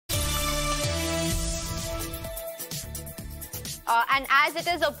And as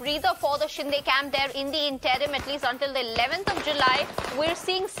it is a breather for the Shinde camp there in the interim, at least until the 11th of July, we're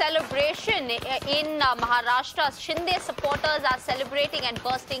seeing celebration in Maharashtra. Shinde supporters are celebrating and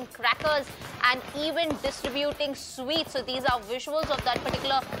bursting crackers and even distributing sweets. So these are visuals of that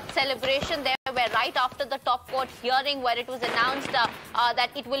particular celebration there, where right after the top court hearing, where it was announced that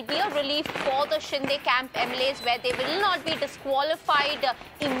it will be a relief for the Shinde camp MLAs, where they will not be disqualified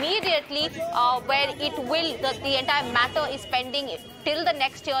immediately, where it will, the entire matter is pending till the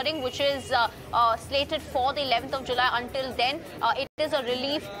next hearing, which is slated for the 11th of July. Until then, it is a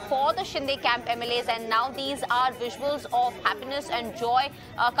relief for the Shinde camp MLAs, and now these are visuals of happiness and joy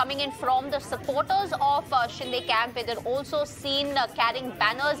coming in from the supporters of Shinde camp. They're also seen carrying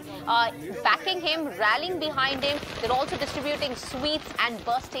banners, backing him, rallying behind him. They're also distributing sweets and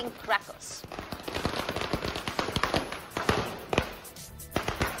bursting crackers.